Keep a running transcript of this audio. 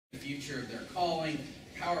the future of their calling,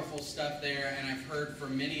 powerful stuff there, and I've heard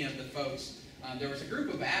from many of the folks. There was a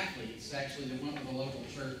group of athletes, actually, that went with a local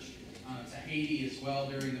church to Haiti as well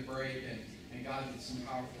during the break, and God did some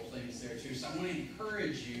powerful things there too. So I want to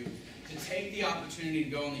encourage you to take the opportunity to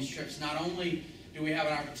go on these trips. Not only do we have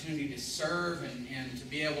an opportunity to serve and to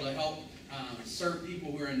be able to help serve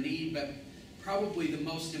people who are in need, but probably the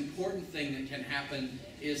most important thing that can happen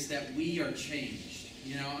is that we are changed.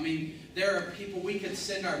 You know, I mean, there are people, we could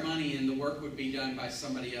send our money and the work would be done by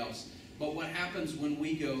somebody else. But what happens when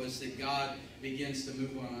we go is that God begins to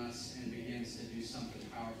move on us and begins to do something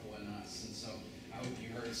powerful in us. And so I hope you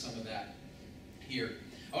heard some of that here.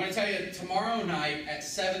 I want to tell you, tomorrow night at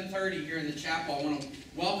 7:30 here in the chapel, I want to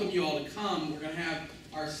welcome you all to come. We're going to have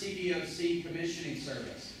our CBOC commissioning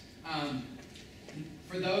service.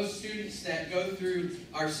 For those students that go through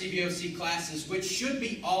our CBOC classes, which should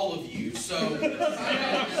be all of you, so sign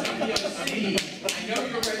up for CBOC. I know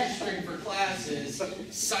you're registering for classes.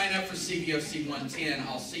 Sign up for CBOC 110.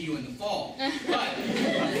 I'll see you in the fall.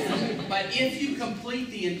 But if you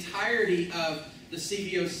complete the entirety of the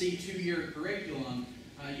CBOC 2-year curriculum,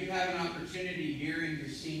 you have an opportunity during your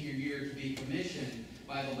senior year to be commissioned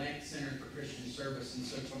by the Lantz Center for Christian Service. And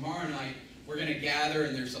so tomorrow night, we're going to gather,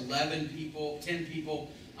 and there's 10 people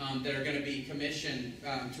that are going to be commissioned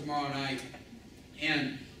tomorrow night.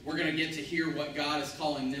 And we're going to get to hear what God is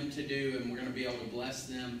calling them to do, and we're going to be able to bless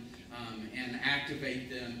them and activate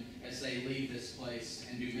them as they leave this place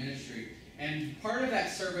and do ministry. And part of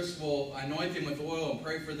that service will anoint them with oil and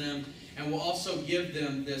pray for them, and we'll also give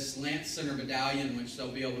them this Lantz Center Medallion, which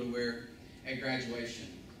they'll be able to wear at graduation.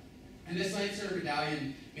 And this Lantz Center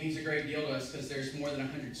Medallion means a great deal to us because there's more than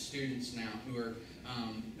 100 students now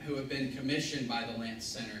who have been commissioned by the Lantz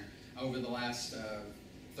Center over the last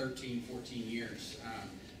 13, 14 years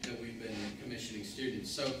that we've been commissioning students.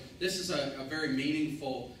 So this is a very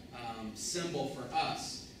meaningful symbol for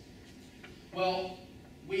us. Well,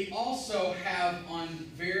 we also have on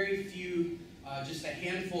very few, just a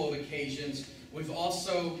handful of occasions, we've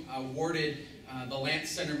also awarded the Lantz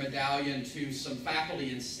Center Medallion to some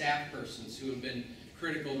faculty and staff persons who have been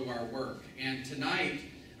critical to our work. And tonight,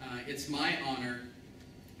 it's my honor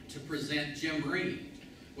to present Jim Ream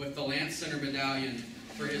with the Lantz Center Medallion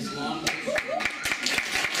for his long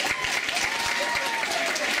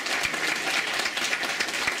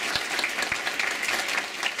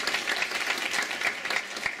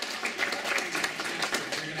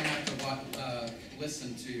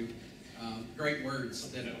listen to great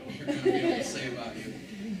words that we're going to be able to say about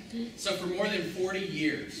you. So for more than 40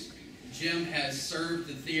 years, Jim has served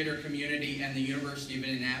the theater community and the University of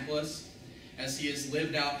Indianapolis as he has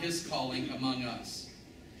lived out his calling among us.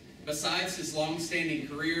 Besides his long-standing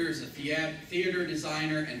career as a theater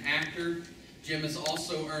designer and actor, Jim has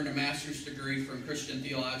also earned a master's degree from Christian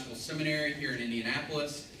Theological Seminary here in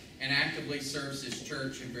Indianapolis and actively serves his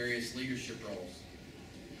church in various leadership roles.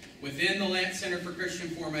 Within the Lantz Center for Christian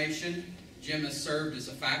Formation, Jim has served as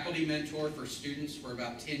a faculty mentor for students for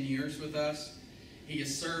about 10 years with us. He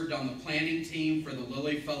has served on the planning team for the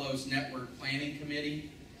Lilly Fellows Network Planning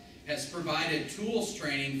Committee, has provided tools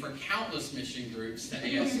training for countless mission groups to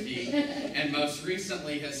ASP, and most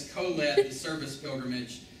recently has co-led the service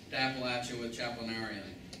pilgrimage to Appalachia with Chaplain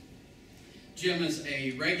Ariane. Jim is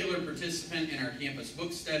a regular participant in our campus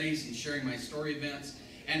book studies and Sharing My Story events,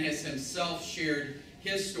 and has himself shared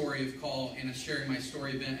his story of call in a Sharing My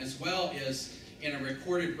Story event, as well as in a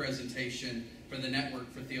recorded presentation for the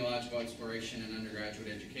Network for Theological Exploration and Undergraduate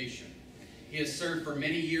Education. He has served for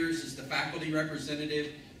many years as the faculty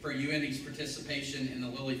representative for UIndy's participation in the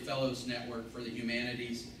Lilly Fellows Network for the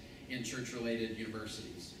Humanities in church-related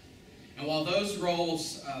universities. And while those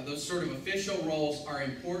roles, those sort of official roles, are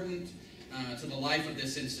important to the life of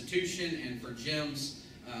this institution and for Jim's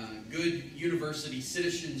good university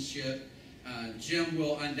citizenship, Jim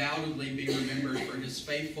will undoubtedly be remembered for his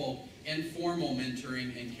faithful informal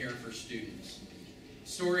mentoring and care for students.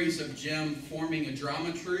 Stories of Jim forming a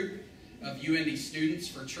drama troupe, of UIndy students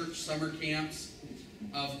for church summer camps,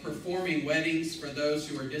 of performing weddings for those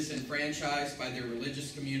who are disenfranchised by their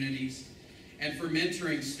religious communities, and for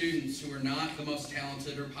mentoring students who are not the most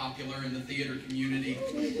talented or popular in the theater community,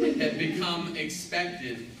 have become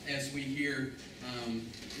expected as we hear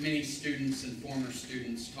many students and former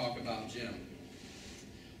students talk about Jim.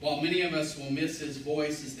 While many of us will miss his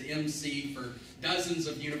voice as the MC for dozens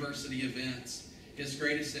of university events, his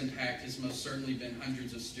greatest impact has most certainly been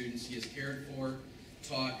hundreds of students he has cared for,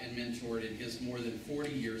 taught, and mentored in his more than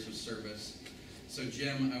 40 years of service. So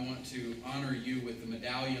Jim, I want to honor you with the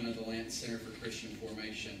medallion of the Lantz Center for Christian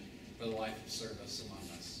Formation for the life of service among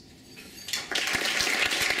us.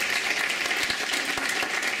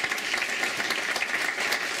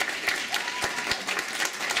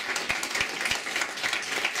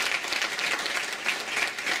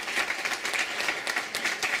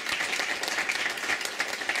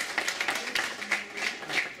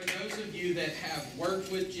 you that have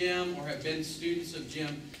worked with Jim or have been students of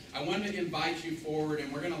Jim, I want to invite you forward,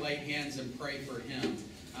 and we're going to lay hands and pray for him.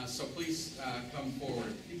 So please come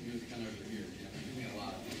forward. You can come over here, Jim. Give me a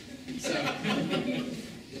lot. So,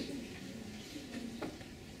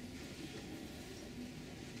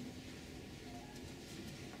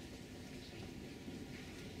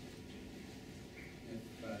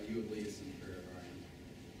 if you would lead us in prayer, Ryan.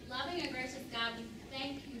 Loving and gracious God, we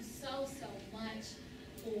thank you so much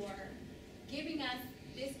for giving us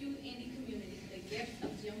this UIndy community the gift of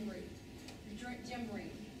Jim Ream.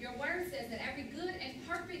 Your word says that every good and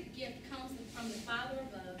perfect gift comes from the Father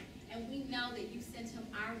above, and we know that you sent him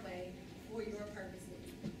our way for your purposes.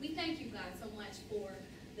 We thank you, God, so much for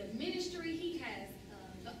the ministry he has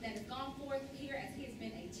that has gone forth here as he has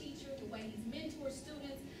been a teacher, the way he's mentored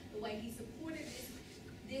students, the way he supported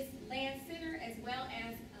this Lantz Center, as well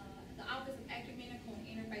as the Office of Ecumenical and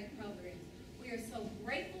Interfaith Programs. We are so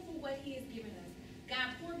grateful for what he has given us.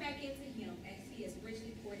 God, pour back into him as he has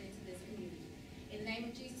richly poured into this community. In the name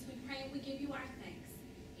of Jesus, we pray and we give you our thanks.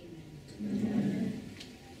 Amen. Amen.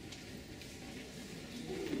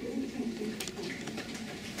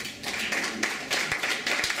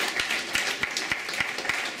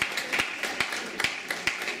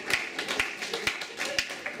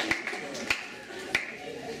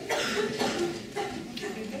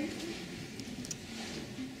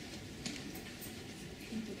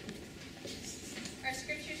 Our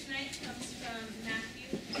scripture tonight comes from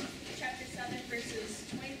Matthew chapter 7, verses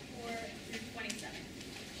 24 through 27.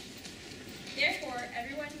 Therefore,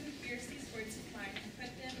 everyone who hears these words of mine and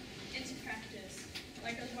put them into practice,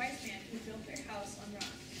 like a wise man who built their house on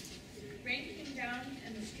rock. Rain came down,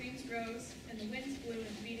 and the streams rose, and the winds blew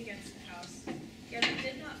and beat against the house. Yet it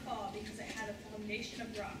did not fall, because it had a foundation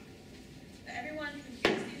of rock. But everyone who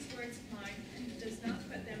hears these words of mine and does not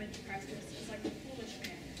put them into practice is like a foolish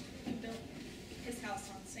man who built his house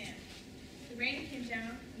on sand. The rain came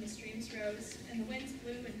down, and the streams rose, and the winds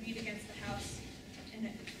blew and beat against the house, and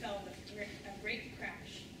it fell with a great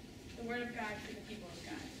crash. The word of God for the people of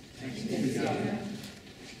God. Thanks be to God.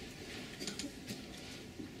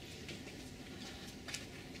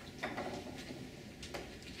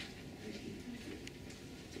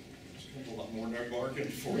 A lot more than I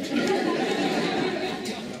bargained for.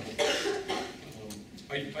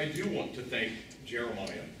 I do want to thank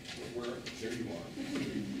Jeremiah, there you are,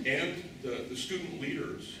 and the student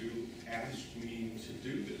leaders who asked me to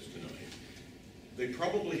do this tonight. They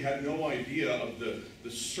probably had no idea of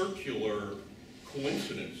the circular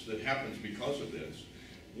coincidence that happens because of this.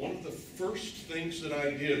 One of the first things that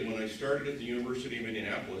I did when I started at the University of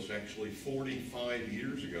Indianapolis, actually 45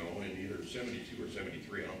 years ago, in either 72 or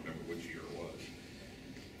 73, I don't remember which year it was,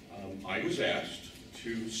 I was asked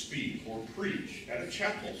to speak or preach at a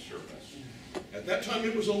chapel service. At that time,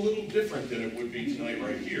 it was a little different than it would be tonight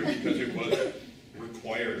right here, because it was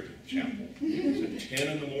required chapel. It was at 10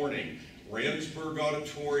 in the morning. Ramsburg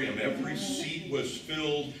Auditorium, every seat was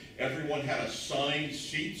filled. Everyone had assigned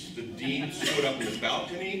seats. The dean stood up in the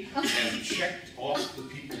balcony and checked off the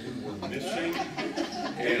people who were missing.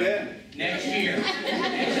 And Next year.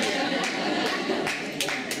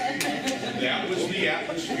 that was the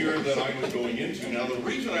atmosphere that I was going into. Now, the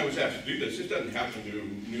reason I was asked to do this doesn't happen to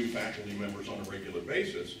new faculty members on a regular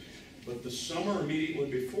basis, but the summer immediately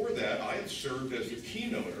before that, I had served as the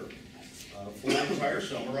keynoter for the entire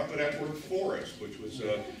summer up at Epworth Forest, which was,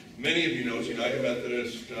 many of you know, United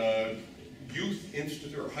Methodist Youth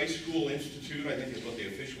Institute, or High School Institute, I think is what they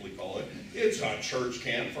officially call it. It's a church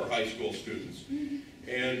camp for high school students.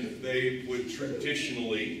 And they would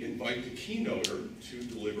traditionally invite the keynoter to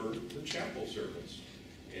deliver the chapel service.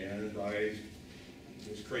 And I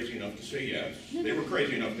was crazy enough to say yes. They were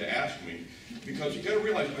crazy enough to ask me, because you got to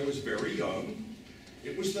realize I was very young.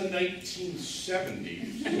 It was the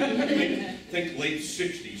 1970s. think late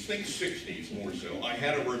 60s, think 60s more so. I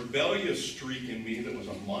had a rebellious streak in me that was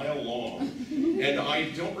a mile long. And I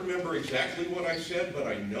don't remember exactly what I said, but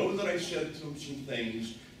I know that I said some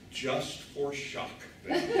things just for shock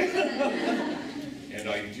value. And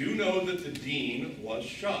I do know that the dean was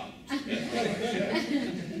shocked at what I said.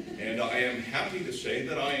 And I am happy to say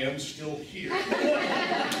that I am still here.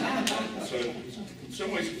 So in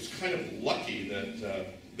some ways it's kind of lucky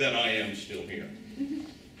that I am still here.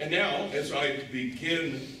 And now, as I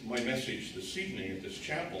begin my message this evening at this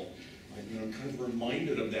chapel, I'm kind of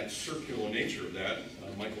reminded of that circular nature of that.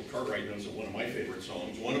 Michael Cartwright knows that one of my favorite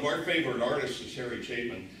songs. One of our favorite artists is Harry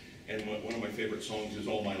Chapman. And one of my favorite songs is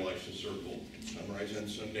All My Life's a Circle. Sunrise and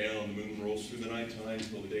sundown, the moon rolls through the nighttime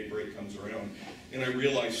till the daybreak comes around. And I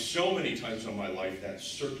realized so many times in my life that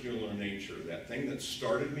circular nature, that thing that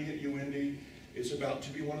started me at UIndy, is about to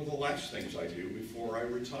be one of the last things I do before I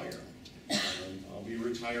retire. I'll be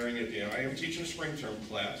retiring at the end. I am teaching a spring term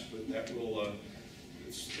class, but that will,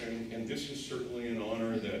 and this is certainly an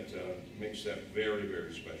honor that makes that very,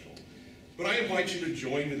 very special. But I invite you to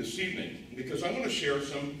join me this evening because I want to share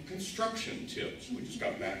some construction tips. We just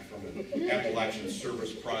got back from an Appalachian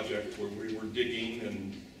service project where we were digging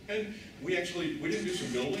and we didn't do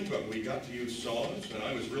some building, but we got to use saws, and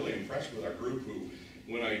I was really impressed with our group who,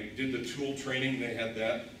 when I did the tool training, they had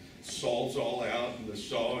that saws all out and the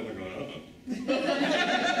saw, and they're going,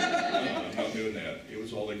 I'm not doing that. It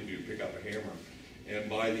was all they could do, pick up a hammer. And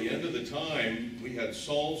by the end of the time, we had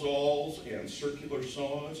sawzalls and circular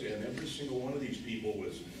saws, and every single one of these people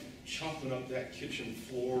was chopping up that kitchen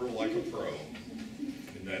floor like a pro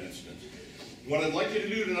in that instance. What I'd like you to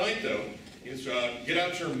do tonight, though, is get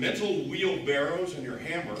out your mental wheelbarrows and your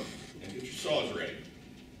hammer and get your saws ready.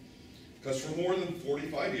 Because for more than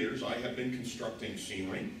 45 years, I have been constructing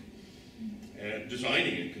scenery and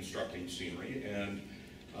designing and constructing scenery. And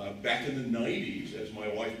back in the 90s, as my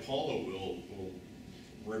wife Paula will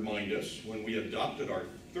remind us, when we adopted our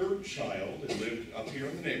third child and lived up here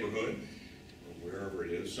in the neighborhood, or wherever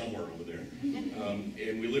it is, somewhere over there,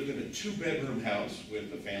 and we lived in a 2-bedroom house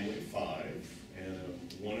with a family of 5 and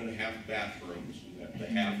 1.5 bathrooms. The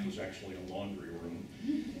half was actually a laundry room.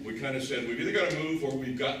 We kind of said, we've either got to move or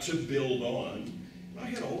we've got to build on. I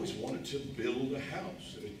had always wanted to build a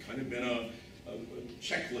house. It had kind of been a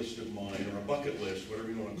checklist of mine, or a bucket list, whatever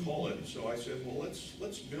you want to call it. So I said, well,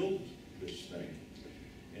 let's build this thing.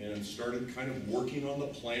 And started kind of working on the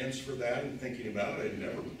plans for that and thinking about it. I'd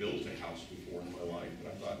never built a house before in my life,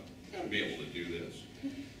 but I thought, I've got to be able to do this.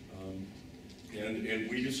 And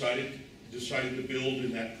we decided to build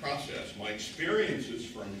in that process. My experiences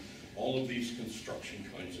from all of these construction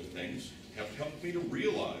kinds of things have helped me to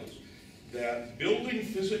realize that building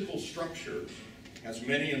physical structures has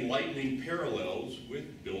many enlightening parallels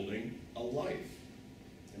with building a life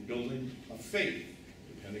and building a faith,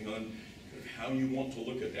 depending on how you want to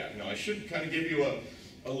look at that. Now, I should kind of give you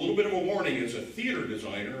a little bit of a warning as a theater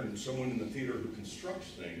designer and someone in the theater who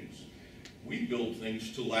constructs things. We build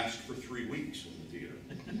things to last for 3 weeks in the theater.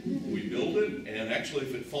 We build it, and actually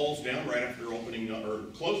if it falls down right after opening night, or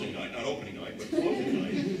closing night, not opening night, but closing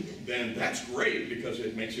night, then that's great because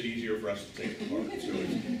it makes it easier for us to take it apart. So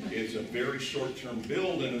it's a very short-term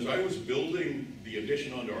build, and as I was building the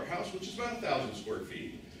addition onto our house, which is about 1,000 square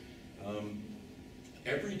feet,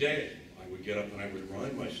 every day I would get up and I would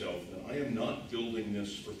remind myself that I am not building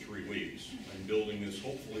this for 3 weeks. I'm building this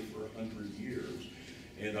hopefully for 100 years.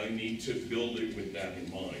 And I need to build it with that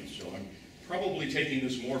in mind. So I'm probably taking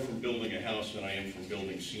this more from building a house than I am from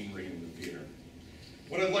building scenery in the theater.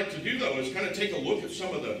 What I'd like to do, though, is kind of take a look at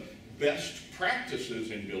some of the best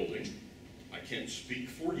practices in building. I can't speak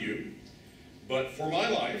for you, but for my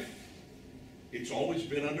life, it's always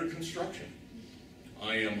been under construction.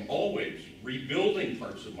 I am always rebuilding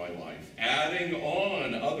parts of my life, adding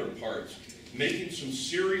on other parts, making some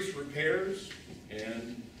serious repairs,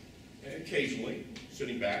 and occasionally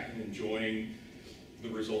sitting back and enjoying the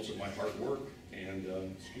results of my hard work. And,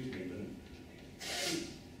 excuse me a minute,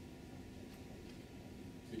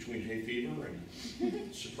 between hay fever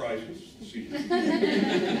and surprises, see, I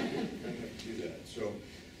have to do that. So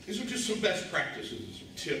these are just some best practices and some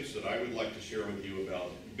tips that I would like to share with you about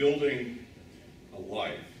building a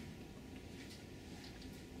life.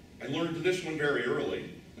 I learned this one very early,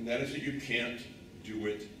 and that is that you can't do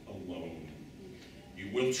it alone. You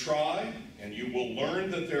will try, and you will learn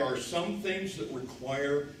that there are some things that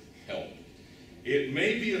require help. It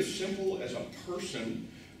may be as simple as a person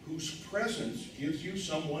whose presence gives you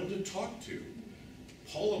someone to talk to.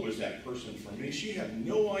 Paula was that person for me. She had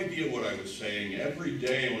no idea what I was saying every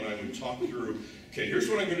day when I would talk through, okay, here's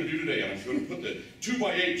what I'm going to do today. I'm going to put the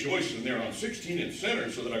 2x8 joist in there on 16-inch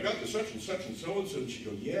center so that I got the such and such and so and so. And she'd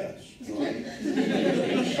go, yes. Right.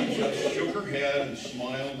 And she just shook her head and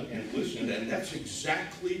smiled and listened. And that's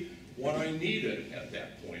exactly what I needed at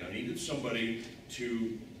that point. I needed somebody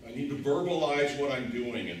I need to verbalize what I'm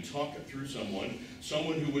doing and talk it through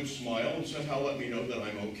someone who would smile and somehow let me know that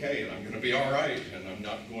I'm okay and I'm going to be all right and I'm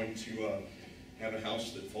not going to have a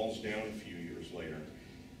house that falls down a few years later.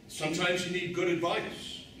 Sometimes you need good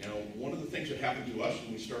advice. Now, one of the things that happened to us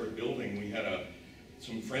when we started building, we had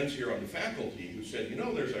some friends here on the faculty who said, you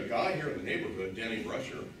know, there's a guy here in the neighborhood, Danny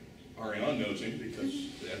Rusher. Ariane knows him because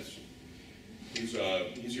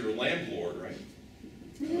he's your landlord, right?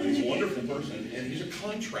 He's a wonderful person, and he's a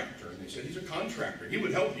contractor. And they said, he's a contractor. He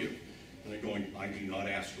would help you. And I'm going, I do not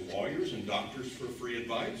ask lawyers and doctors for free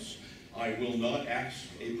advice. I will not ask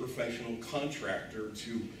a professional contractor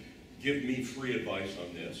to give me free advice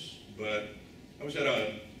on this. But I was at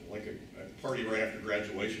a party right after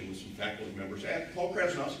graduation with some faculty members at Paul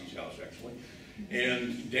Krasnowski's house, actually.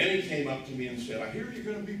 And Danny came up to me and said, I hear you're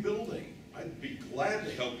going to be building. I'd be glad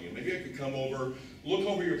to help you. Maybe I could come over, look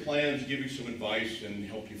over your plans, give you some advice, and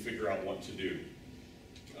help you figure out what to do.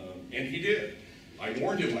 And he did. I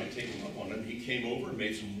warned him I'd take him up on it. He came over and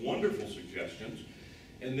made some wonderful suggestions.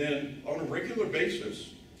 And then on a regular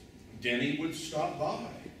basis, Denny would stop by.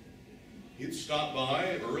 He'd stop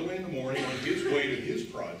by early in the morning on his way to his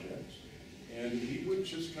projects, and he would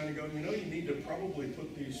just kind of go, you know, you need to probably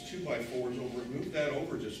put these 2x4s over, move that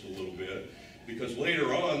over just a little bit, because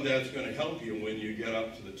later on that's going to help you when you get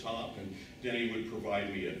up to the top. And Denny would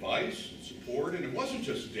provide me advice and support, and it wasn't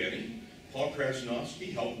just Denny. Paul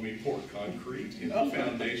Krasnowski helped me pour concrete in the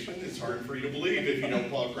foundation. It's hard for you to believe if you know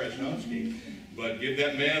Paul Krasnowski. But give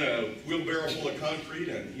that man a wheelbarrow full of concrete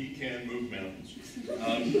and he can move mountains.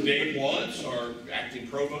 Dave Lantz, our acting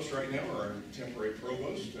provost right now, or our temporary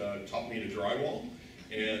provost, taught me to drywall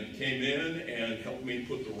and came in and helped me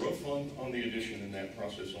put the roof on the addition in that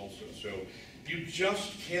process also. So you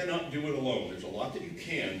just cannot do it alone. There's a lot that you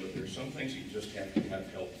can, but there's some things you just have to have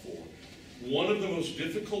help for. One of the most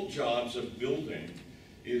difficult jobs of building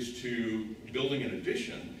an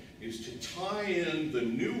addition is to tie in the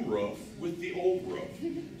new roof with the old roof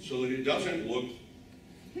so that it doesn't look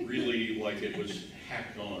really like it was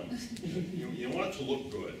hacked on. You want it to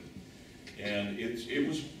look good. And it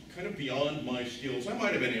was kind of beyond my skills. I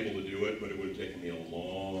might have been able to do it, but it would have taken me a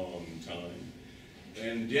long time.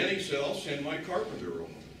 And Denny said, I'll send my carpenter over.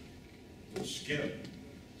 Well, Skip.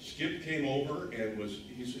 Skip came over and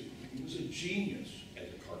he was a genius as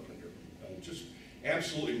a carpenter. Just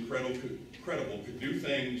absolutely incredible, could do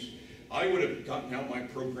things. I would have gotten out my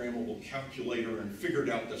programmable calculator and figured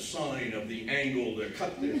out the sine of the angle to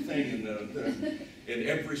cut the thing, and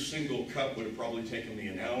every single cut would have probably taken me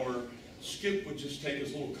an hour. Skip would just take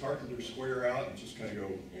his little carpenter square out and just kind of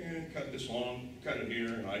go, cut this long, cut it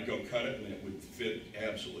here, and I'd go cut it, and it would fit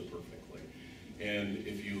absolutely perfectly. And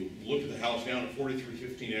if you look at the house down at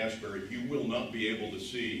 4315 Ashbury, you will not be able to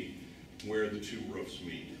see where the two roofs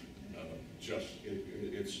meet.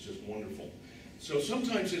 It's just wonderful. So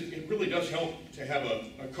sometimes it really does help to have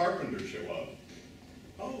a carpenter show up.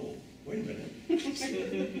 Oh, wait a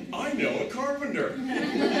minute. I know a carpenter.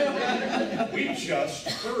 We just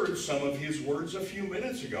heard some of his words a few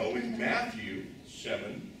minutes ago in Matthew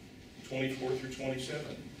 7:24 through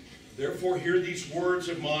 27. Therefore hear these words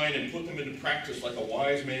of mine and put them into practice like a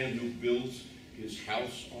wise man who builds his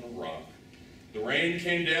house on a rock. The rain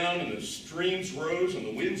came down, and the streams rose, and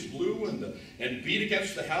the winds blew and beat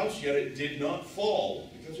against the house, yet it did not fall,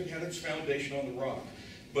 because it had its foundation on the rock.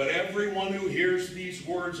 But everyone who hears these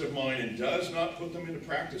words of mine and does not put them into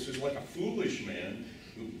practice is like a foolish man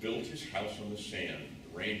who built his house on the sand.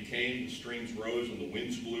 The rain came, the streams rose, and the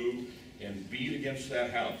winds blew and beat against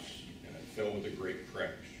that house, and it fell with a great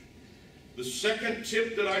crash. The second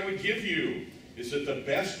tip that I would give you is that the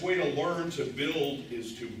best way to learn to build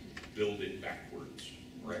is to build it backwards,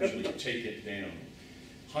 or actually take it down.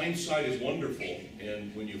 Hindsight is wonderful,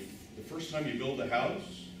 and when the first time you build a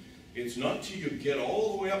house, it's not till you get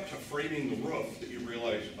all the way up to framing the roof that you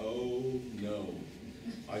realize, oh no,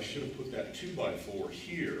 I should have put that 2x4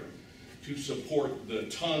 here to support the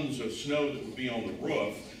tons of snow that would be on the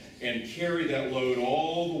roof and carry that load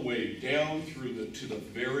all the way down through to the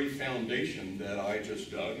very foundation that I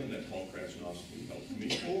just dug and that Paul Krasnowski helped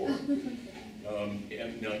me pour.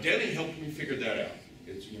 And now Denny helped me figure that out.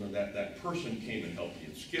 It's, that person came and helped me,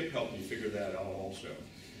 and Skip helped me figure that out also.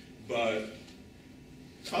 But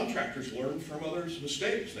contractors learn from others'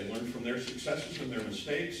 mistakes. They learn from their successes and their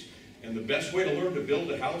mistakes. And the best way to learn to build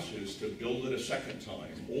a house is to build it a second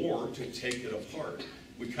time, or to take it apart.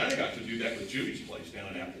 We kind of got to do that with Judy's place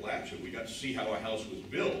down in Appalachia. We got to see how a house was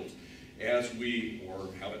built or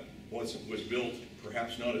how it was built,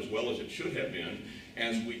 perhaps not as well as it should have been,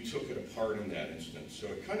 as we took it apart in that instance. So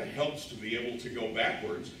it kind of helps to be able to go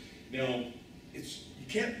backwards. Now, you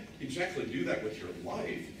can't exactly do that with your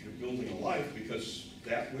life if you're building a life, because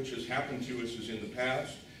that which has happened to us is in the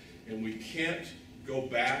past, and we can't go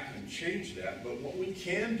back and change that. But what we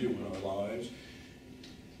can do in our lives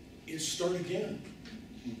is start again.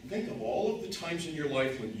 Think of all of the times in your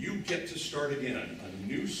life when you get to start again. A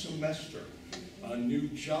new semester, a new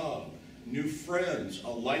job, new friends, a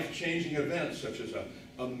life-changing event such as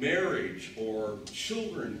a marriage or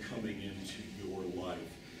children coming into your life,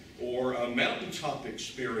 or a mountaintop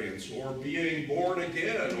experience, or being born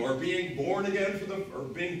again, or being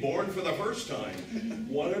born for the first time.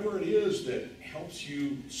 Whatever it is that helps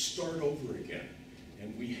you start over again.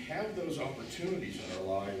 And we have those opportunities in our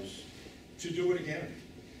lives to do it again.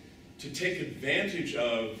 to take advantage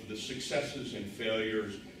of the successes and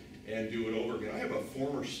failures and do it over again. I have a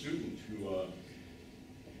former student who, I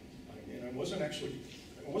wasn't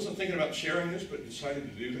thinking about sharing this, but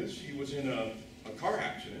decided to do this. He was in a car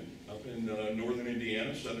accident up in northern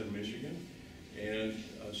Indiana, southern Michigan, and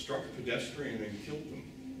struck a pedestrian and killed them.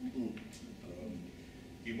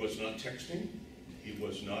 He was not texting, he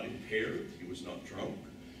was not impaired, he was not drunk,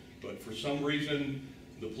 but for some reason,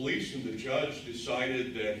 the police and the judge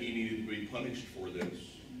decided that he needed to be punished for this.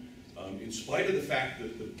 In spite of the fact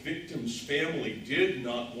that the victim's family did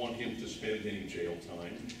not want him to spend any jail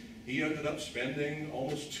time, he ended up spending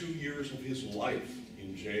almost 2 years of his life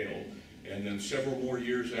in jail, and then several more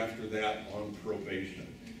years after that on probation.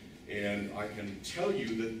 And I can tell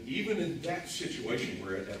you that even in that situation,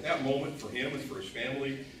 where at that moment for him and for his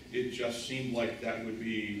family, it just seemed like that would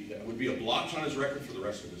be a blotch on his record for the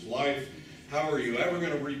rest of his life. How are you ever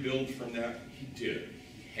going to rebuild from that? He did.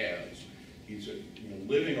 He has. He's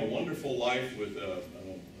living a wonderful life with a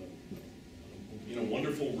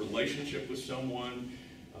wonderful relationship with someone,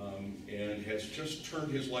 and has just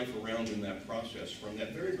turned his life around in that process from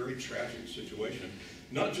that very, very tragic situation.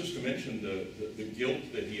 Not just to mention the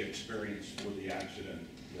guilt that he experienced for the accident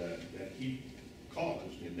that he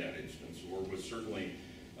caused in that instance, or was certainly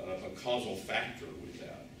a causal factor with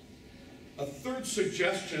that. A third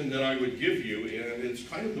suggestion that I would give you, and it's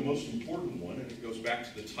kind of the most important one, and it goes back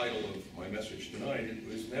to the title of my message tonight,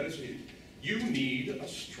 you need a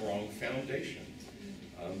strong foundation.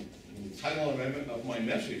 The title of my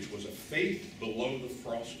message was A Faith Below the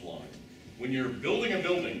Frost Line. When you're building a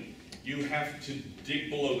building, you have to dig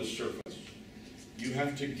below the surface. You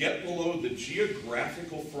have to get below the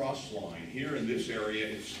geographical frost line. Here in this area,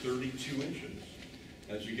 it's 32 inches.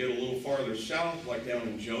 As you get a little farther south, like down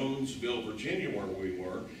in Jonesville, Virginia, where we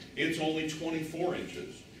were, it's only 24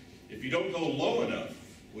 inches. If you don't go low enough,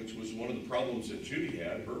 which was one of the problems that Judy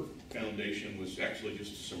had, her foundation was actually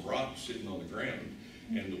just some rocks sitting on the ground,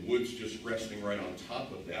 and the wood's just resting right on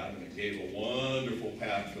top of that, and it gave a wonderful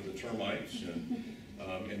path for the termites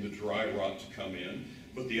and the dry rot to come in.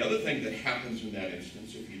 But the other thing that happens in that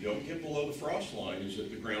instance, if you don't get below the frost line, is that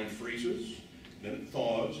the ground freezes, then it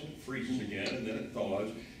thaws, and it freezes again, and then it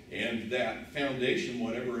thaws, and that foundation,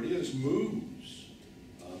 whatever it is, moves.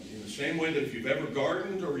 In the same way that if you've ever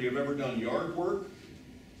gardened or you've ever done yard work,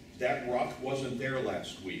 that rock wasn't there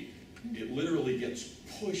last week. It literally gets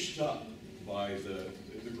pushed up by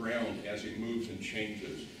the ground as it moves and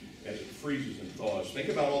changes, as it freezes and thaws. Think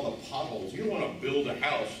about all the potholes. You don't want to build a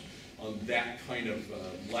house on that kind of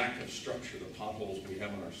lack of structure, the potholes we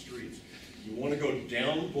have on our streets. You want to go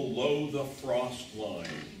down below the frost line,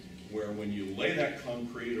 where when you lay that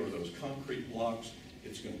concrete or those concrete blocks,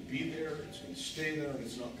 it's going to be there, it's going to stay there, and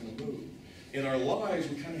it's not going to move. In our lives,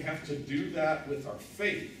 we kind of have to do that with our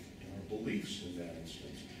faith and our beliefs in that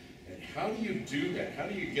instance. And how do you do that? How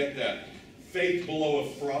do you get that faith below a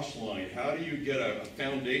frost line? How do you get a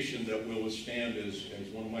foundation that will withstand, as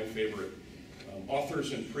one of my favorite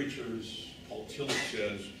authors and preachers, Paul Tillich,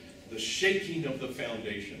 says, the shaking of the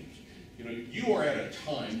foundations. You know, you are at a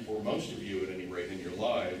time, for most of you at any rate in your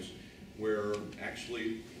lives, where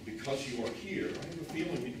actually, because you are here, I have a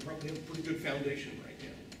feeling that you probably have a pretty good foundation right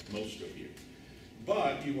now, most of you.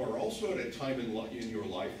 But you are also at a time in your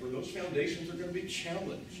life where those foundations are going to be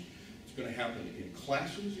challenged. It's going to happen in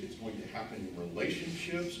classes, it's going to happen in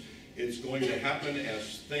relationships, it's going to happen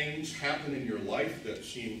as things happen in your life that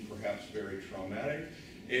seem perhaps very traumatic,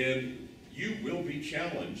 and you will be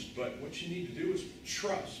challenged, but what you need to do is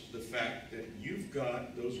trust the fact that you've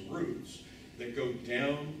got those roots that go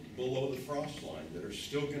down below the frost line that are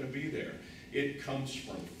still going to be there. It comes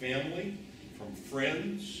from family, from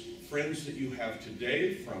friends that you have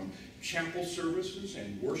today, from chapel services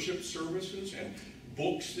and worship services and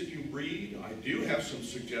books that you read. I do have some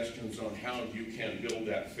suggestions on how you can build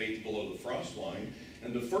that faith below the frost line,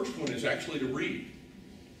 and the first one is actually to read.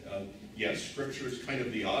 Yes, Scripture is kind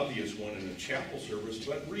of the obvious one in a chapel service,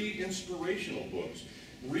 but read inspirational books.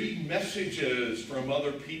 Read messages from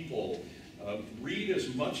other people. Read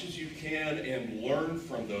as much as you can and learn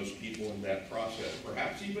from those people in that process,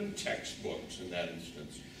 perhaps even textbooks in that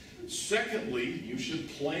instance. Secondly, you should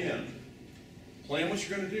plan. Plan what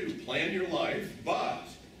you're going to do. Plan your life, but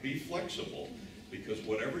be flexible, because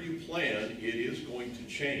whatever you plan, it is going to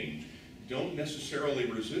change. Don't necessarily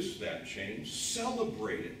resist that change.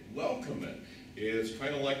 Celebrate it. Welcome it. It's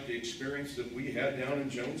kind of like the experience that we had down in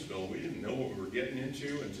Jonesville. We didn't know what we were getting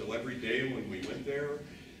into until every day when we went there,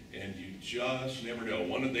 and you just never know.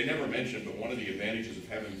 They never mentioned, but one of the advantages of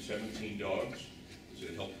having 17 dogs is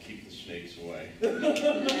because it helped keep the snakes away.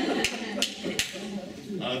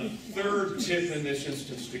 Third tip in this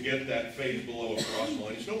instance to get that faith below a cross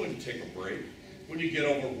line is know when to take a break. When you get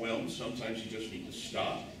overwhelmed, sometimes you just need to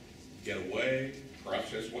stop, get away,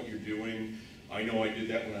 process what you're doing. I know I did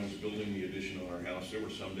that when I was building the addition on our house. There were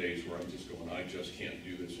some days where I'm just going, I just can't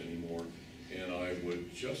do this anymore. And I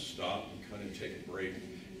would just stop and kind of take a break.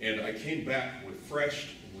 And I came back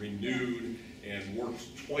refreshed, renewed, and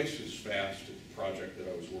worked twice as fast at the project that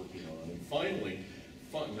I was working on. And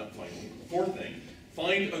fourth thing,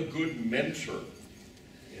 find a good mentor.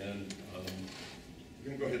 And I'm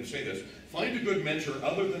going to go ahead and say this. Find a good mentor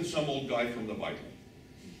other than some old guy from the Bible.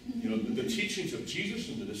 You know, the teachings of Jesus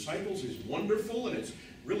and the disciples is wonderful, and it's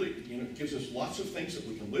really, it gives us lots of things that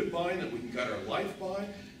we can live by and that we can guide our life by.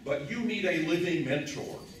 But you need a living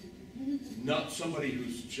mentor, not somebody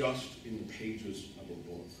who's just in the pages of a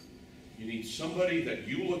book. You need somebody that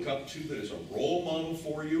you look up to that is a role model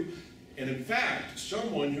for you, and in fact,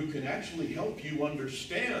 someone who can actually help you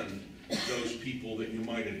understand those people that you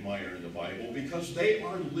might admire in the Bible, because they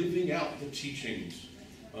are living out the teachings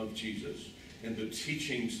of Jesus and the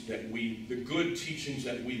teachings that the good teachings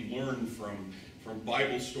that we learn from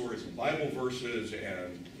Bible stories and Bible verses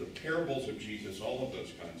and the parables of Jesus, all of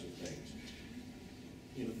those kinds of things.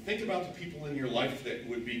 Think about the people in your life that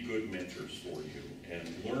would be good mentors for you, and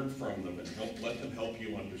learn from them and let them help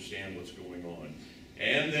you understand what's going on.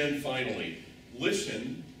 And then finally,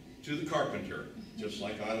 listen to the carpenter, just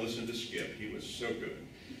like I listened to Skip. He was so good.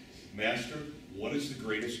 Master, what is the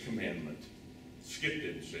greatest commandment? Skip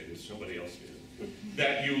didn't say this, somebody else did.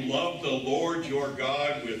 That you love the Lord your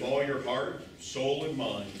God with all your heart, soul, and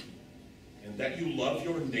mind, and that you love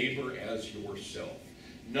your neighbor as yourself.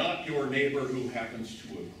 Not your neighbor who happens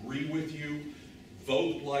to agree with you,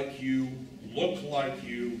 vote like you, look like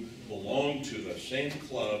you, belong to the same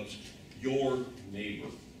clubs. Your neighbor,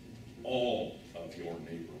 all of your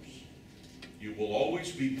neighbors. You will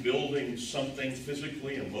always be building something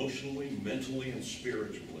physically, emotionally, mentally, and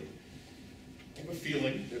spiritually. I have a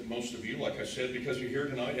feeling that most of you, like I said, because you're here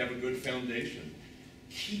tonight, have a good foundation.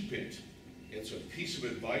 Keep it. It's a piece of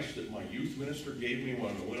advice that my youth minister gave me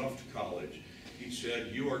when I went off to college. He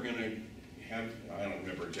said, you are going to have, I don't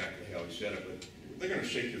remember exactly how he said it, but they're going to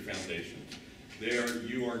shake your foundation.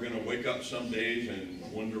 You are going to wake up some days and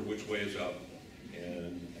wonder which way is up.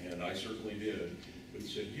 And I certainly did. But he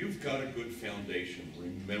said, you've got a good foundation.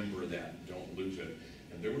 Remember that. Don't lose it.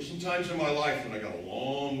 And there were some times in my life when I got a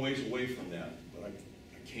long ways away from that. But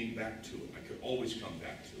I came back to it. I could always come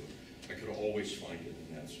back to it. I could always find it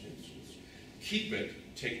in that instance. Keep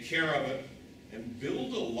it. Take care of it. And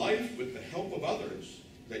build a life with the help of others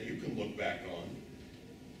that you can look back on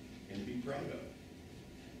and be proud of.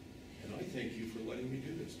 And I thank you for letting me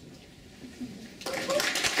do this tonight.